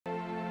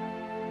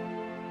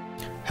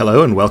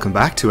Hello and welcome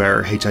back to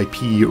our HIP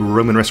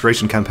Roman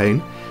Restoration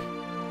campaign.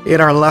 In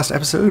our last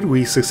episode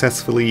we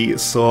successfully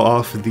saw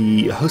off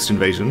the host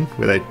invasion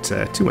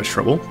without too much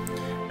trouble,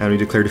 and we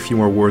declared a few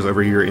more wars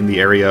over here in the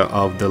area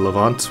of the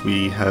Levant.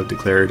 We have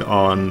declared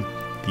on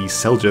the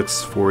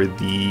Seljuks for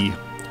the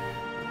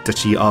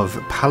Duchy of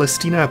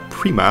Palestina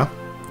Prima,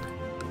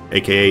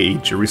 aka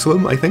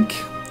Jerusalem, I think.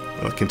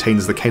 Well, it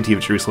contains the county of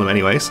Jerusalem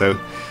anyway, so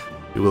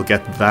we will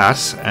get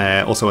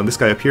that. Also on this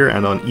guy up here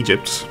and on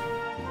Egypt.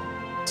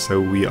 So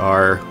we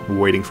are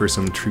waiting for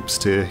some troops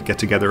to get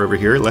together over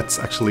here. Let's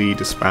actually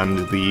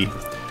disband the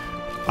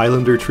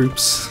Islander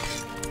troops,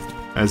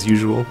 as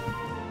usual.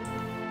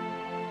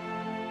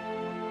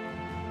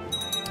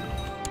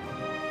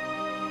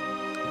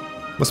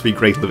 Must be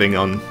great living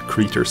on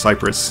Crete or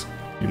Cyprus.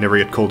 You never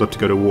get called up to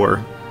go to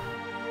war.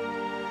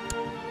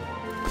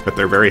 But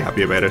they're very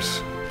happy about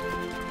it.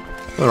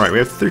 Alright, we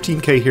have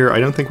 13k here. I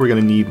don't think we're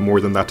going to need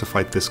more than that to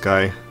fight this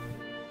guy.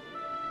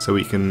 So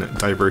we can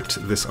divert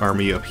this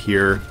army up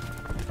here.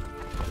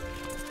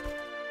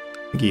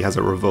 I think he has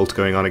a revolt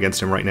going on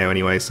against him right now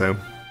anyway, so...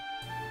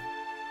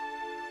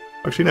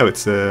 Actually no,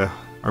 it's a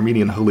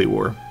Armenian Holy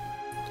War.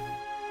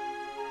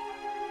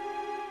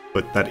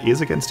 But that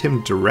is against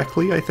him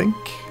directly, I think?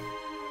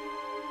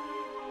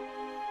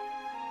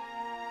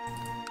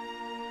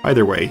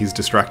 Either way, he's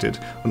distracted.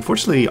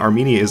 Unfortunately,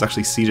 Armenia is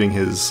actually sieging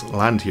his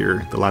land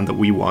here, the land that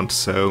we want,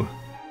 so...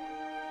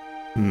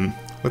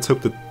 Let's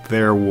hope that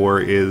their war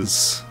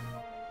is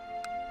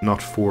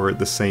not for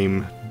the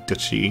same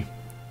duchy.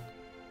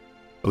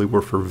 Well, they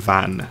were for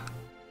Van.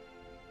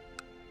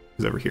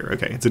 Who's over here?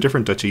 Okay, it's a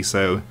different duchy,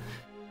 so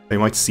they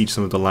might siege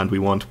some of the land we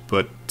want,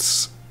 but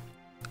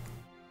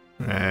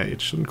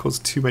it shouldn't cause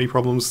too many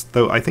problems.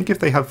 Though I think if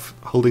they have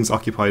holdings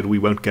occupied, we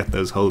won't get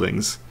those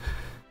holdings.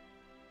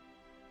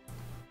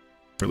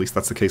 Or at least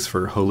that's the case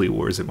for Holy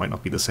Wars. It might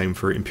not be the same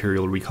for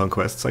Imperial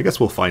Reconquests. I guess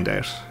we'll find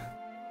out.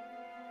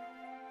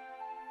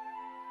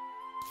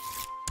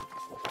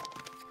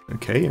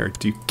 Okay, our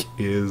Duke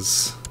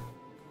is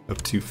up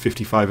to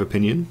 55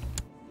 opinion.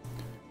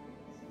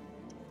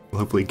 We'll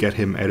hopefully get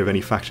him out of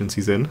any factions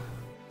he's in.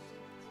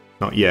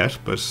 Not yet,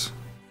 but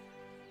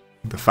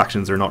the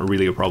factions are not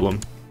really a problem.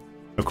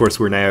 Of course,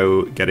 we're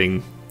now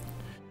getting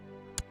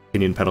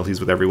opinion penalties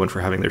with everyone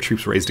for having their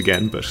troops raised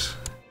again, but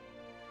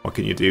what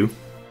can you do?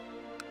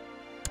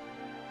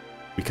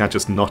 We can't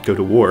just not go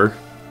to war.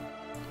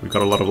 We've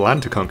got a lot of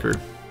land to conquer.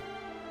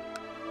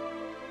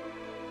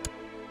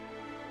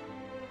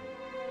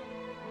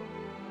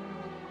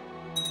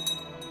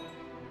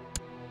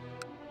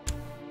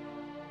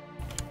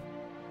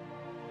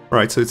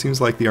 Alright, so it seems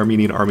like the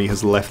Armenian army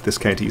has left this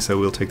county, so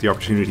we'll take the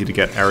opportunity to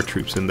get our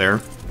troops in there.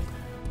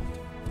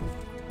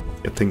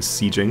 Get things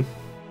sieging.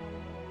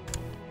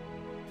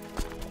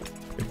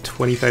 Get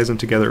 20,000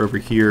 together over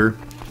here.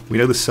 We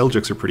know the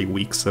Seljuks are pretty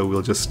weak, so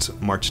we'll just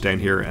march down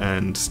here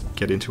and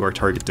get into our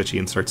target duchy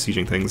and start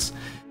sieging things.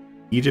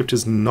 Egypt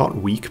is not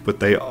weak, but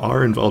they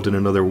are involved in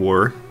another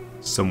war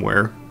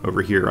somewhere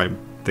over here, I'm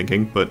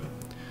thinking, but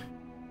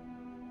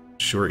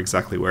not sure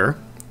exactly where.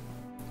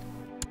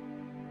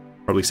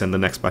 Probably send the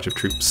next batch of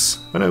troops.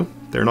 Oh no,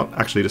 they're not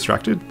actually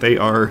distracted. They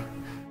are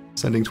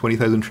sending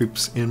 20,000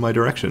 troops in my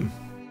direction.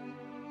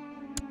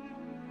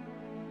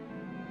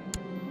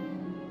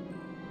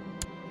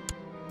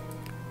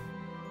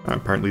 I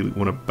apparently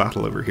won a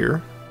battle over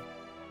here.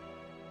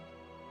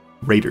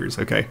 Raiders,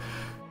 okay.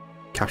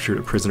 Captured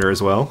a prisoner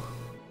as well.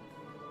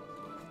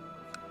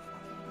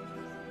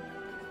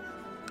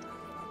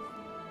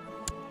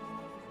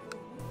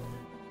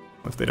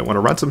 If they don't want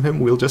to ransom him,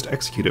 we'll just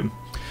execute him.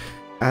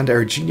 And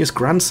our genius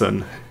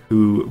grandson,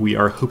 who we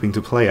are hoping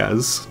to play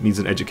as, needs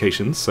an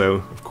education, so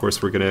of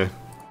course we're going to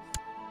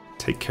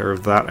take care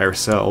of that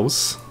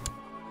ourselves.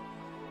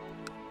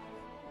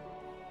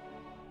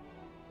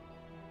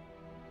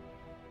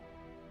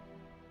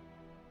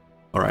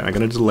 Alright, I'm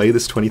going to delay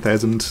this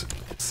 20,000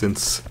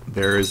 since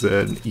there is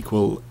an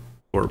equal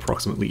or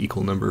approximately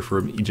equal number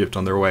from Egypt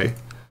on their way.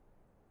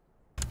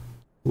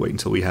 Wait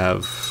until we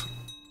have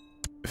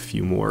a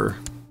few more.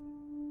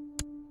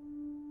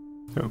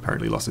 Oh,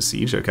 apparently lost a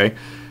siege, okay.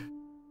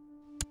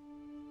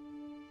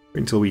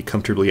 Wait until we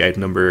comfortably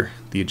outnumber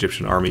the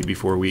Egyptian army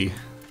before we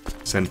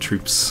send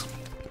troops.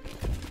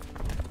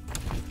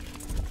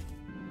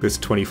 This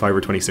 25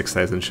 or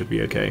 26,000 should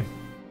be okay.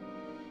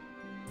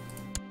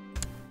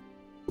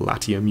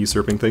 Latium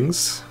usurping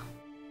things.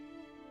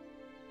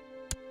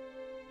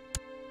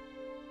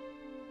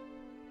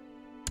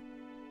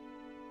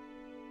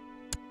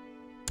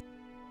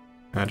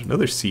 And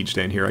another siege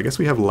down here. I guess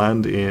we have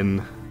land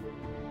in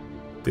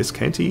this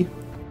county?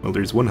 Well,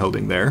 there's one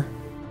holding there.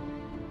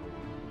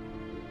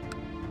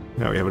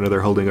 Now we have another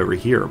holding over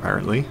here,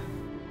 apparently.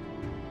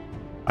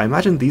 I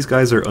imagine these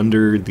guys are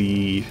under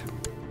the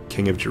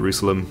King of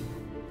Jerusalem.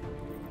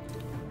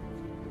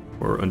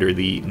 Or under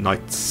the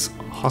Knights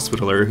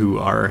Hospitaller, who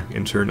are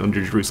in turn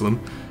under Jerusalem.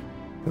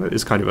 That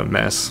is kind of a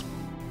mess.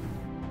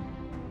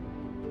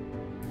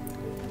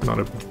 Not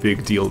a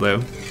big deal,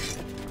 though.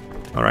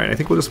 Alright, I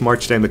think we'll just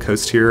march down the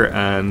coast here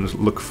and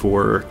look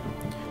for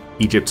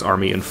Egypt's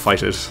army and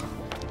fight it.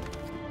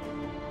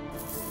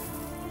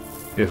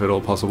 If at all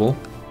possible.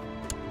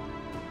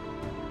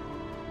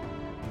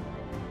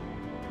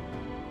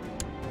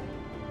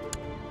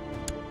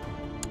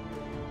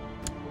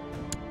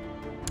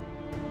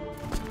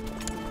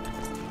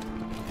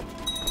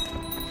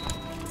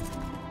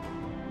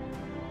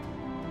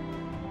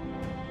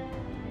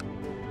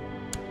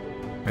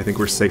 I think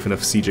we're safe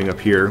enough sieging up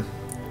here.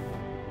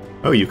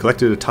 Oh, you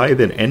collected a tithe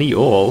in any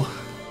all?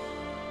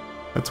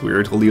 That's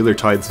weird. All the other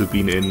tithes have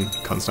been in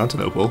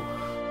Constantinople.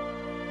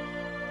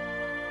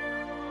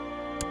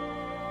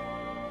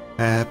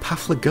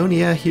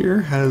 Paphlagonia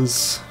here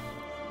has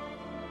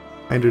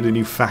founded a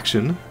new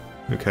faction.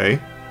 Okay.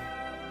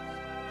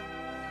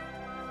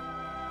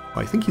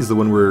 I think he's the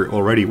one we're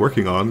already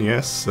working on,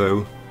 yes,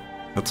 so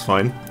that's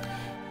fine.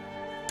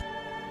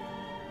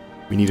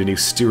 We need a new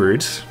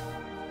steward.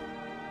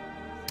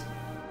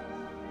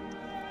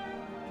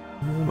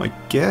 I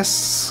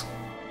guess...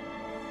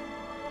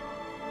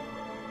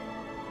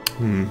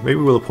 maybe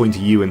we'll appoint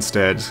you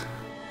instead.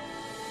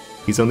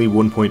 He's only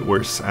 1 point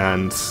worse,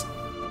 and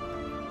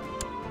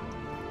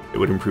it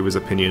would improve his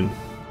opinion.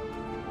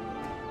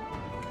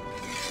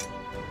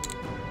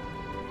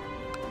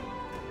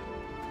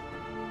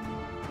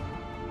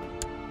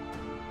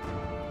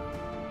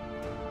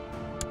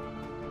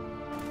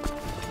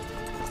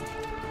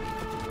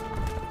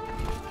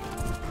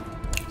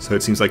 So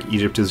it seems like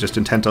Egypt is just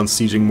intent on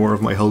sieging more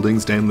of my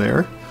holdings down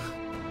there,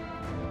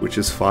 which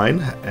is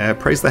fine.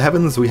 Praise the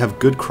heavens, we have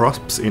good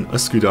crops in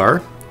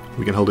Uskudar.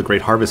 We can hold a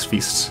great harvest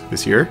feast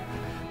this year.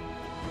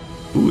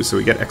 Ooh, so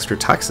we get extra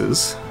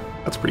taxes.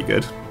 That's pretty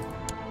good.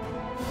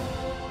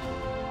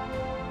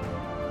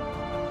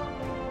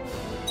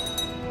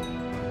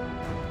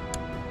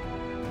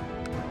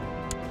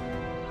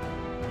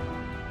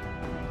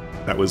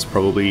 That was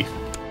probably...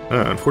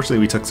 unfortunately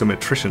we took some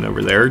attrition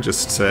over there,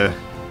 just in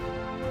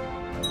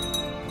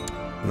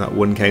that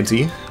one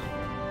county.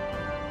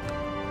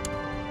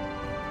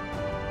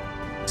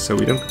 So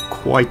we don't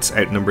quite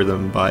outnumber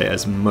them by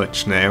as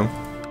much now.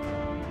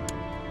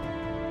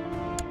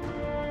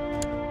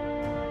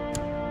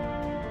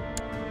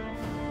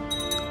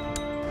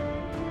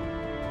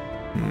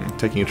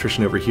 Taking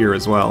attrition over here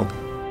as well.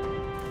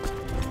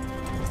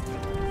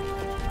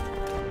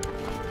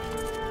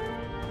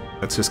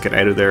 Let's just get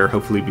out of there,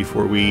 hopefully,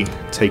 before we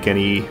take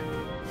any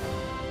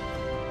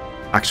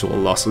actual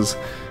losses.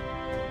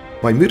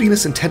 My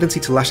moodiness and tendency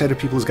to lash out at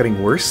people is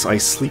getting worse. I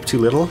sleep too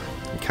little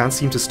and can't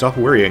seem to stop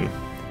worrying.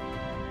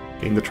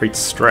 Getting the trait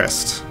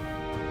stressed.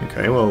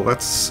 Okay, well,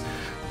 that's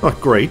not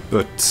great,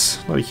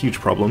 but not a huge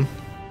problem.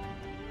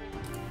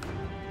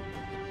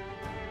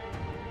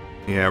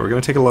 Yeah, we're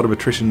going to take a lot of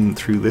attrition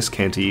through this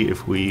county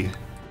if we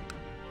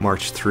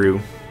march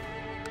through.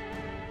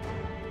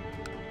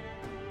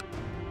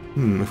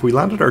 If we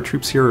landed our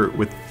troops here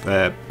with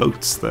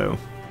boats, though.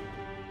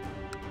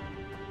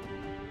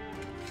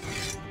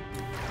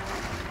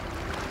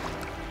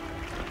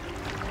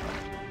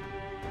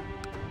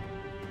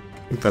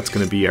 I think that's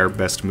going to be our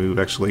best move,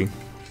 actually.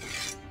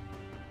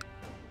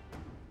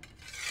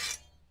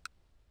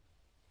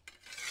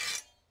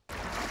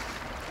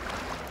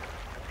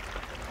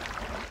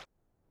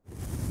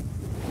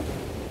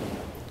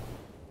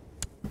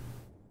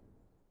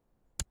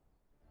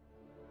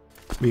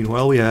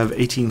 Meanwhile, we have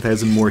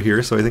 18,000 more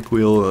here, so I think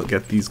we'll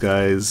get these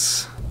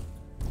guys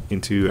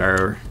into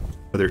our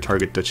other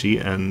target duchy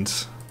and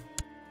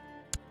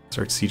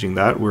start sieging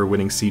that. We're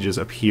winning sieges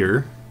up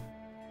here.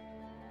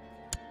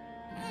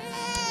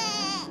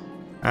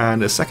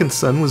 And a second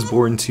son was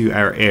born to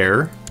our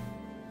heir.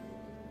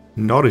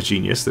 Not a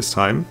genius this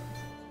time,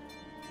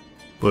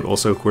 but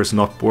also, of course,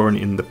 not born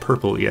in the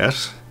purple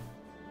yet,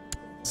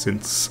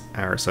 since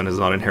our son is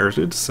not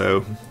inherited,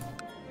 so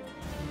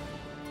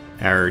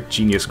our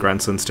genius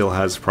grandson still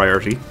has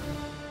priority.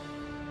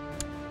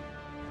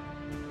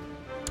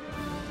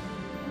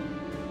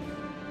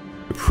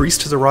 The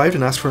priest has arrived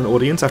and asked for an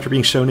audience. After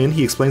being shown in,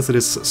 he explains that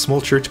his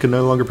small church can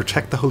no longer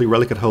protect the holy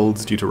relic it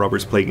holds due to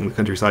robbers plaguing the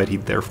countryside. He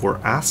therefore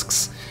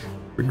asks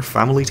for your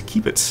family to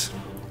keep it.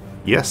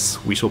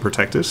 Yes, we shall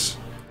protect it.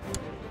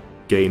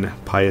 Gain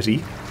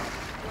piety.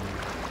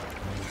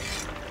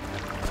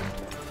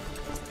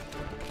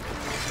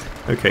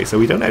 Okay, so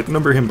we don't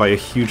outnumber him by a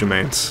huge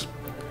amount.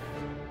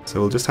 So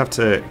we'll just have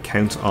to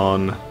count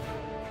on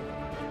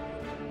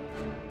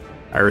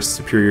our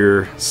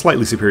superior,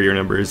 slightly superior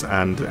numbers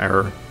and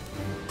our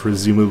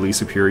presumably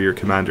superior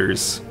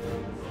commanders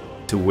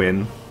to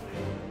win.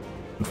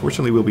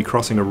 Unfortunately, we'll be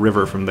crossing a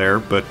river from there,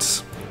 but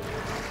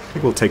I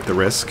think we'll take the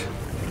risk.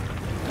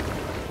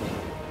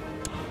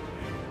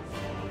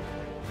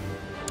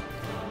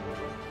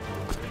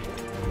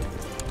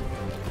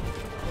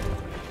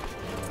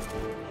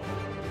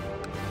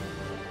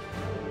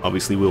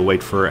 Obviously, we'll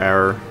wait for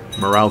our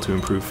morale to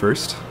improve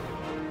first.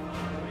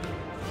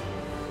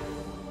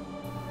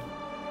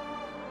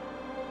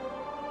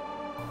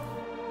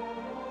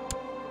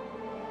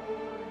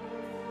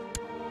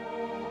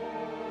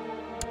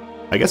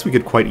 I guess we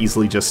could quite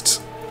easily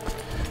just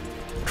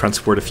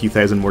transport a few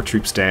thousand more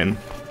troops down.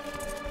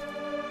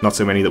 not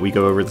so many that we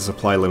go over the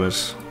supply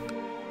limit.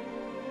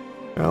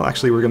 Well,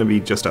 actually, we're going to be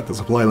just at the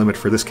supply limit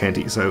for this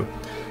county, so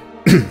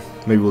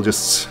maybe we'll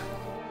just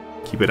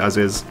keep it as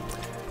is.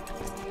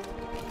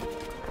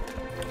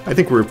 I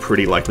think we're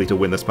pretty likely to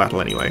win this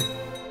battle anyway.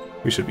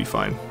 We should be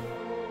fine.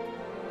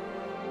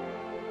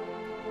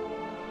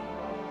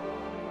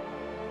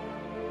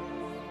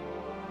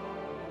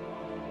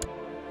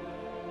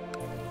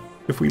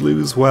 If we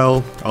lose,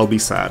 well, I'll be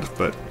sad,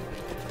 but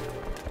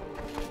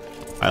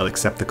I'll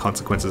accept the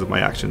consequences of my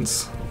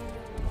actions.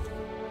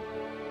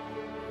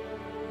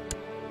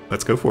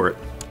 Let's go for it.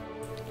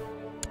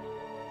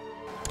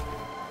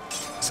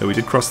 So we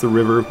did cross the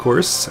river, of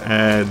course,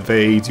 and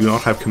they do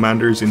not have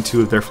commanders in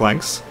 2 of their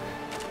flanks.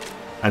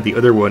 And the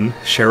other one,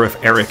 Sheriff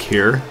Eric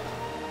here,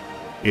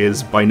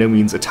 is by no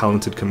means a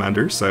talented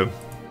commander, so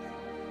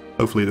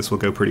hopefully this will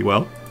go pretty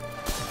well.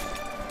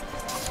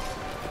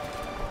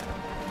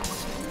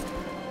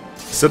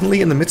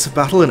 Suddenly, in the midst of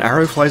battle, an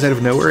arrow flies out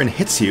of nowhere and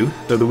hits you.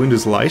 Though the wound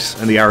is light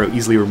and the arrow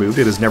easily removed,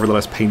 it is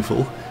nevertheless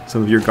painful.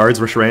 Some of your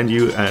guards rush around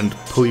you and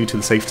pull you to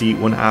the safety.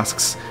 One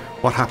asks,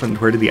 "What happened?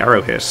 Where did the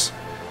arrow hit?"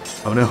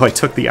 "Oh no, I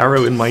took the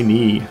arrow in my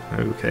knee."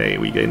 Okay,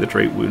 we gain the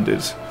trait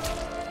Wounded.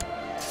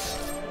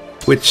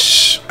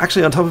 Which,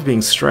 actually, on top of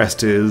being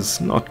stressed, is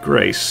not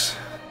great.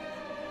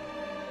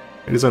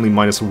 It is only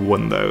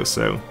 -1 though,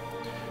 so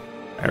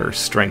our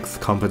strength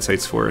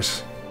compensates for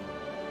it.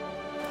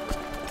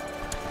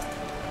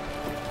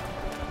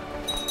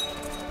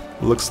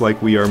 Looks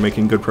like we are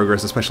making good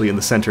progress, especially in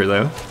the center,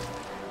 though.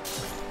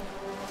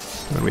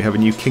 And we have a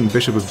new King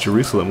Bishop of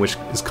Jerusalem, which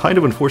is kind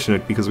of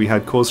unfortunate because we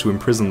had cause to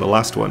imprison the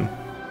last one.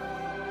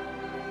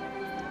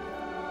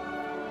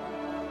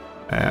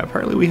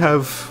 Apparently we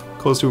have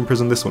cause to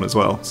imprison this one as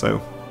well,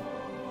 so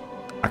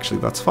actually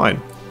that's fine.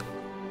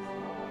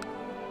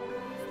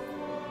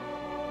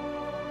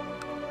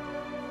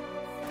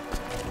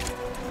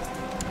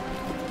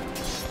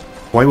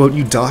 "Why won't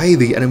you die?"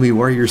 the enemy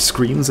warrior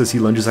screams as he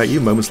lunges at you.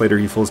 Moments later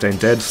he falls down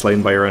dead,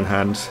 slain by your own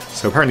hand.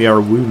 So apparently our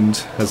wound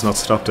has not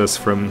stopped us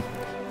from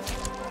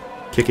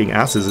kicking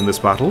asses in this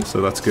battle,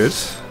 so that's good.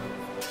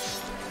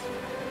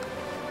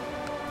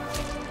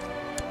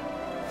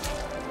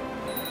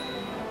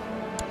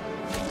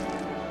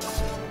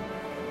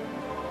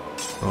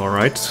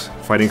 Alright,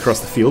 fighting across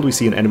the field, we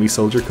see an enemy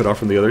soldier cut off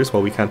from the others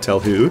while we can't tell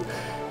who.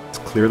 It's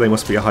clear they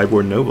must be a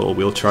highborn noble.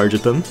 We'll charge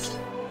at them.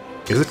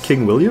 Is it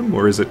King William,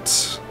 or is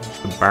it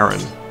the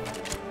Baron?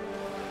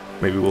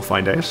 Maybe we'll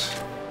find out.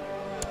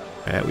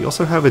 We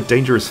also have a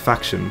dangerous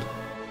faction,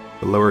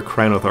 the Lower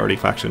Crown Authority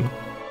faction.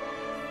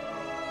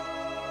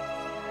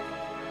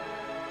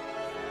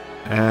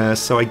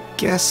 So I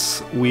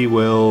guess we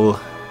will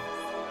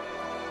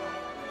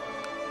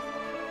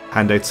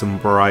hand out some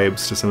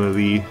bribes to some of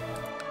the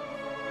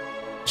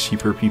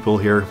cheaper people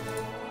here.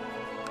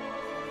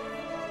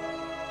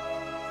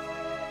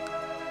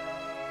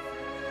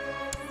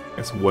 I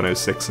guess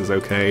 106 is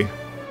okay.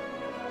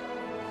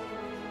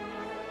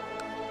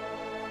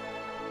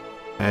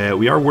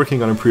 We are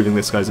working on improving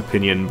this guy's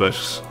opinion, but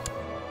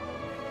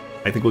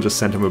I think we'll just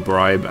send him a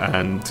bribe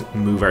and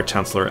move our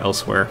Chancellor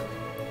elsewhere.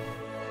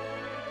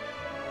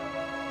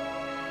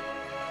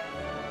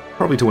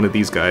 Probably to one of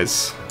these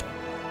guys.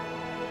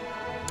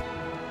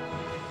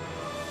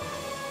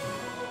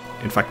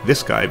 In fact,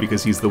 this guy,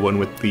 because he's the one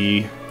with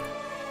the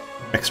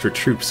extra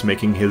troops,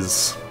 making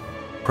his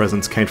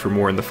presence count for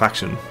more in the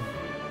faction.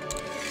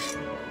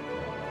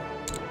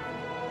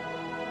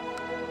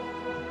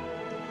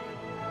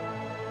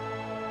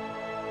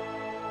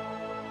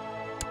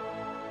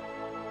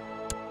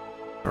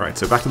 Alright,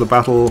 so back to the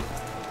battle.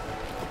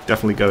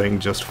 Definitely going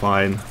just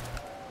fine.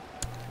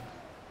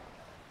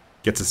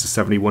 Gets us to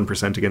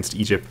 71% against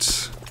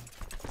Egypt.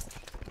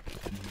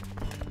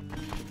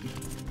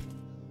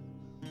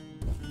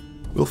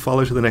 We'll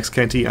follow to the next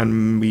county,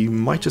 and we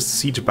might just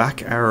siege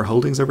back our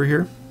holdings over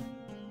here.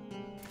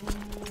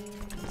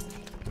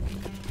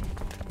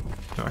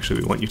 No,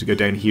 actually, we want you to go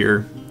down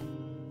here.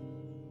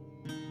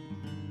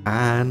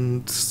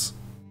 And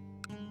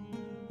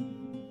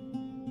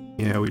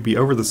yeah, we'd be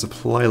over the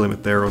supply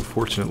limit there,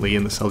 unfortunately,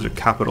 in the Seljuk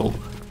capital.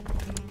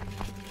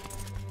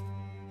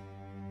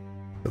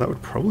 But that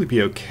would probably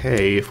be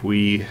okay if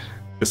we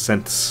just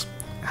sent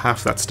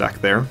half that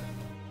stack there.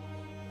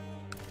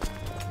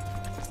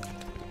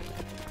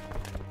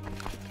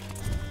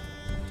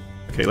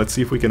 Okay, let's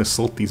see if we can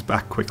assault these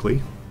back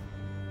quickly.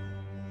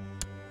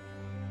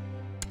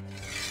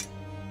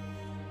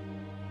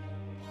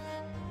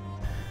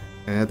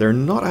 They're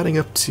not adding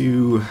up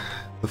to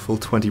the full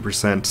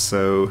 20%,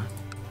 so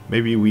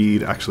maybe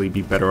we'd actually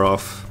be better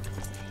off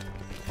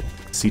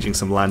sieging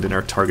some land in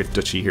our target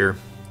duchy here.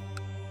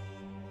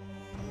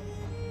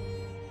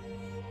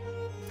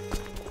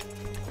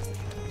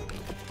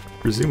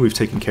 Presume we've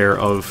taken care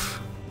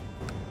of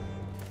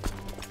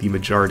the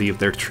majority of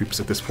their troops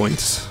at this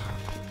point.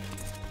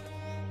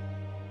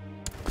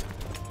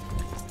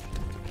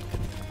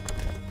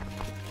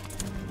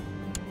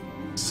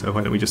 So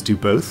why don't we just do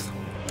both?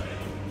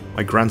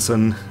 My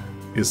grandson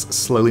is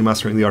slowly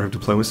mastering the art of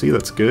diplomacy,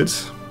 that's good.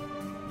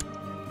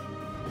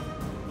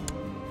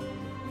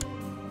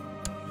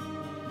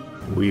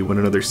 we win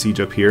another siege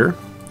up here.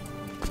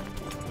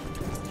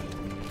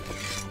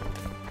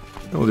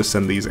 And we'll just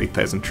send these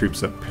 8,000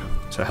 troops up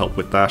to help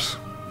with that.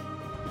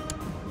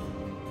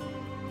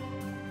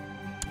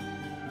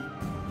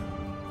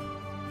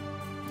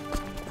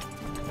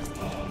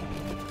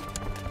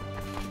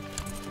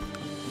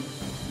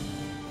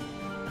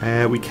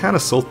 We can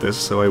assault this,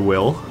 so I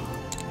will.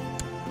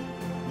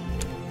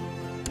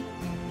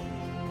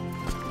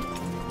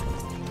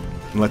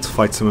 And let's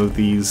fight some of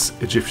these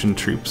Egyptian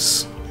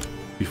troops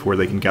before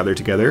they can gather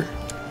together.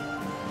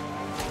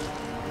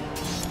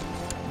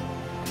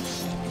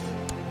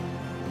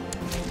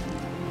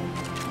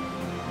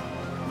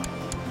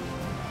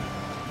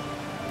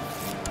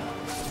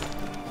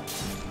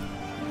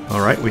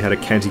 Alright, we had a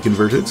county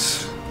converted,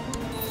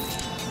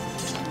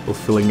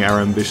 fulfilling our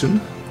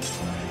ambition.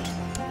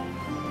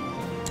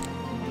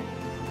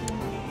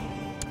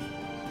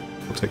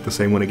 We'll take the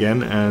same one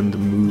again and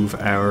move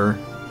our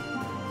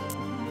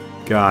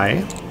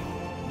guy.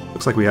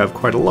 Looks like we have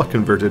quite a lot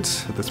converted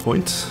at this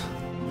point.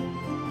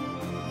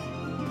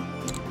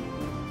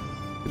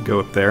 Go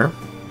up there.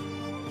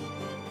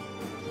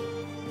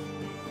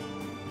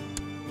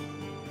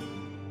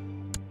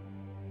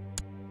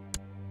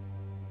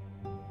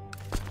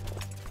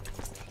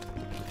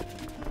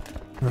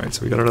 Alright,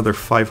 so we got another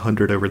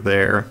 500 over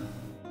there.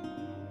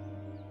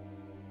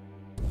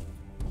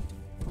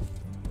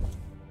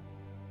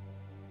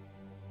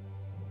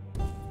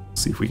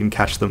 See if we can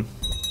catch them.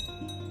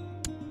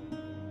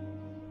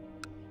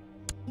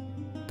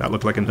 That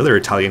looked like another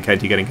Italian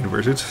county getting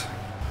converted.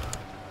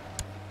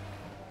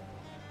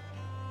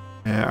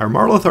 Our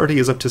moral authority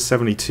is up to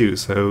 72,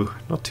 so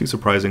not too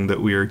surprising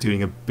that we are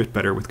doing a bit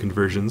better with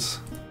conversions.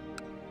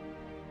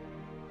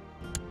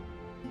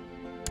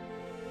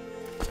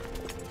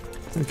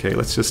 Okay,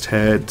 let's just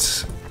head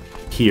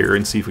here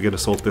and see if we can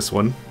assault this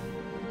one.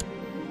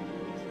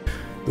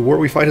 The war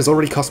we fight has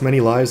already cost many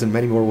lives and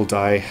many more will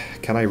die.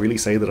 Can I really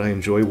say that I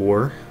enjoy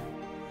war?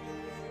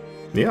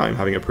 Yeah, I'm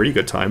having a pretty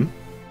good time.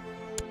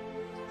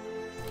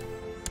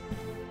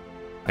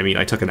 I mean,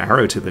 I took an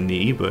arrow to the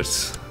knee, but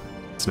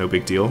it's no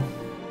big deal.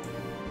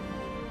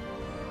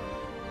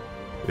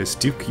 This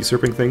Duke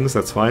usurping things,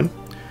 that's fine.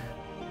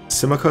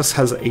 Symmachus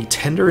has a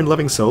tender and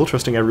loving soul,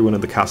 trusting everyone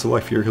in the castle.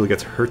 I fear he'll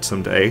get hurt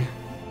someday.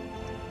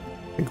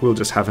 I think we'll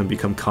just have him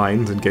become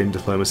kind and gain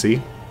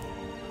diplomacy.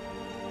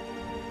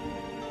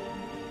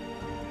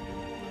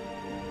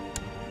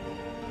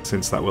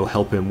 Since that will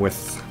help him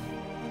with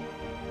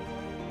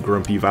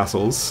grumpy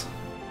vassals.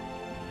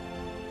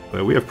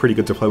 But we have pretty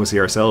good diplomacy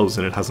ourselves,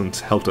 and it hasn't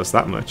helped us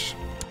that much.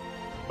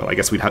 Well, I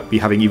guess we'd be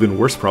having even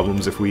worse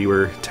problems if we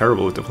were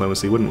terrible with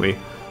diplomacy, wouldn't we?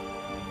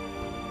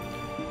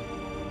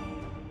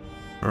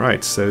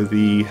 Alright, so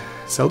the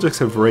Seljuks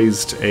have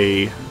raised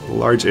a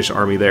large-ish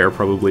army there,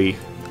 probably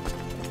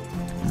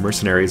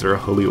mercenaries or a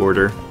holy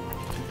order.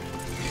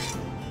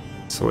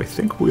 So I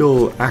think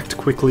we'll act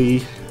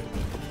quickly.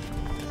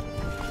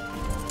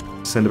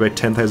 Send about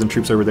 10,000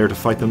 troops over there to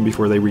fight them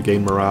before they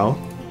regain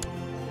morale.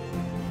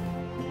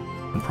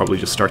 And probably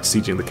just start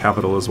sieging the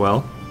capital as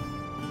well.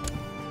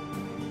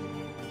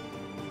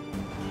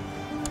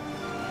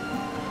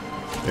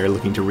 They're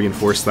looking to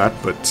reinforce that,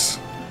 but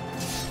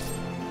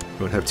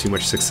won't have too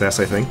much success,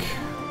 I think.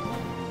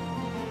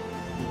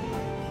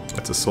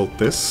 Let's assault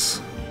this.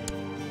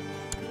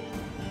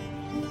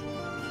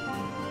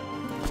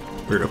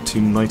 We're up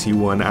to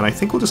 91, and I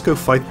think we'll just go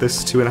fight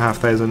this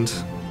 2,500.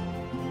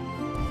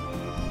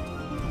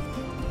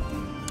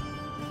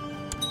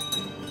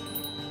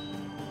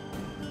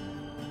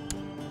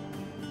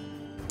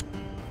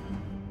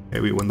 Okay,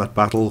 we won that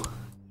battle.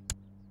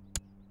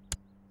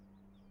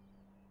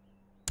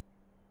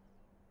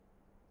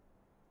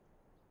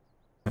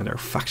 And our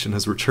faction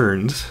has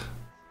returned.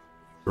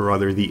 Or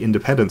rather, the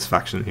independence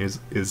faction is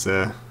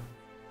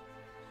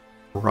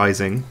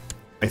rising.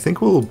 I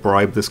think we'll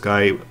bribe this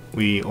guy.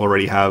 We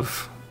already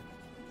have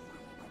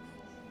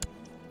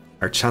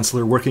our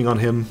Chancellor working on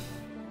him.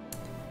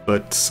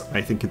 But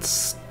I think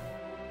it's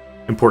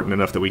important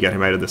enough that we get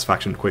him out of this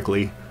faction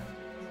quickly.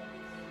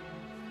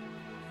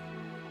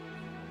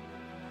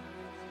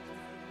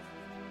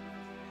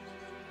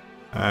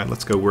 And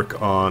let's go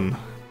work on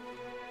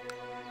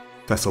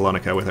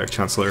Thessalonica with our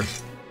Chancellor.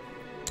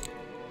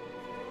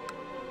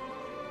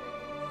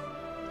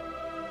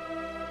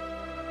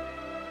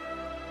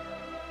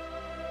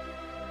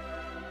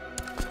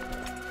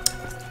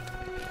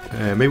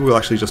 Maybe we'll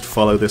actually just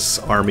follow this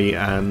army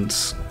and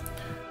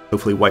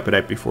hopefully wipe it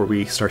out before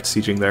we start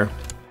sieging there.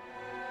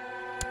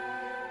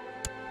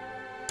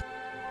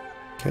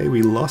 Okay,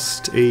 we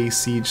lost a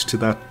siege to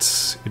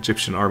that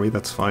Egyptian army,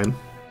 that's fine.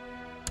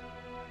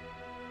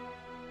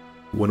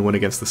 1-1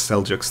 against the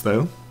Seljuks,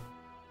 though.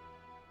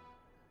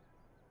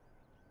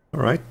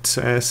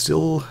 Alright,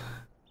 still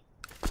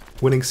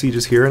winning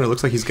sieges here, and it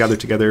looks like he's gathered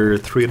together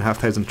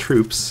 3,500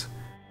 troops,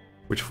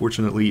 which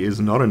fortunately is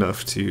not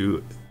enough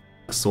to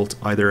assault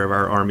either of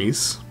our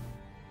armies.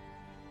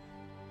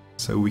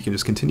 So we can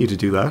just continue to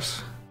do that.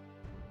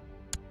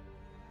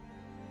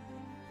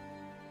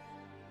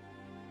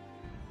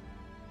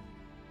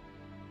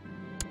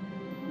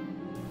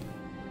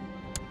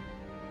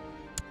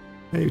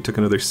 Okay, we took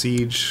another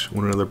siege,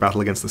 won another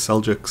battle against the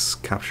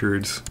Seljuks,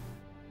 captured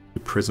a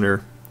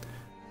prisoner.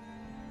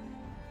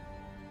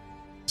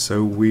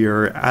 So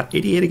we're at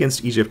 88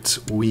 against Egypt.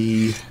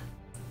 We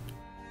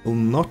will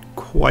not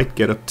quite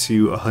get up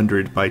to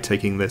 100 by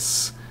taking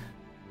this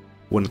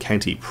one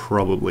county,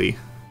 probably.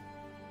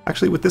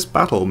 Actually, with this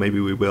battle, maybe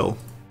we will.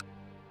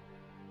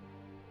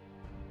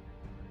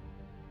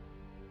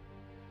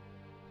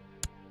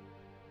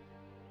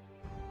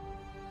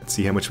 Let's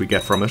see how much we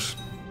get from it.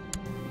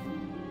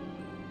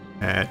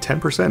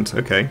 10%,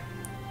 okay.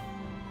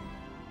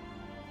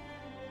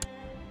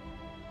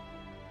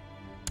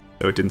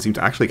 So it didn't seem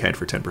to actually count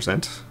for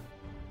 10%.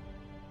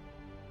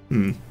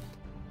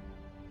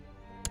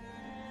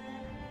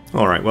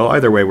 Alright, well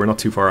either way we're not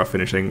too far off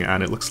finishing,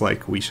 and it looks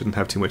like we shouldn't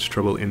have too much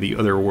trouble in the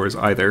other wars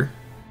either.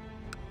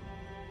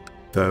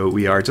 Though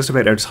we are just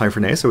about out of time for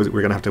now, so we're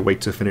going to have to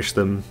wait to finish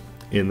them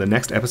in the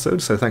next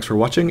episode, so thanks for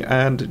watching,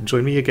 and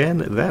join me again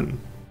then.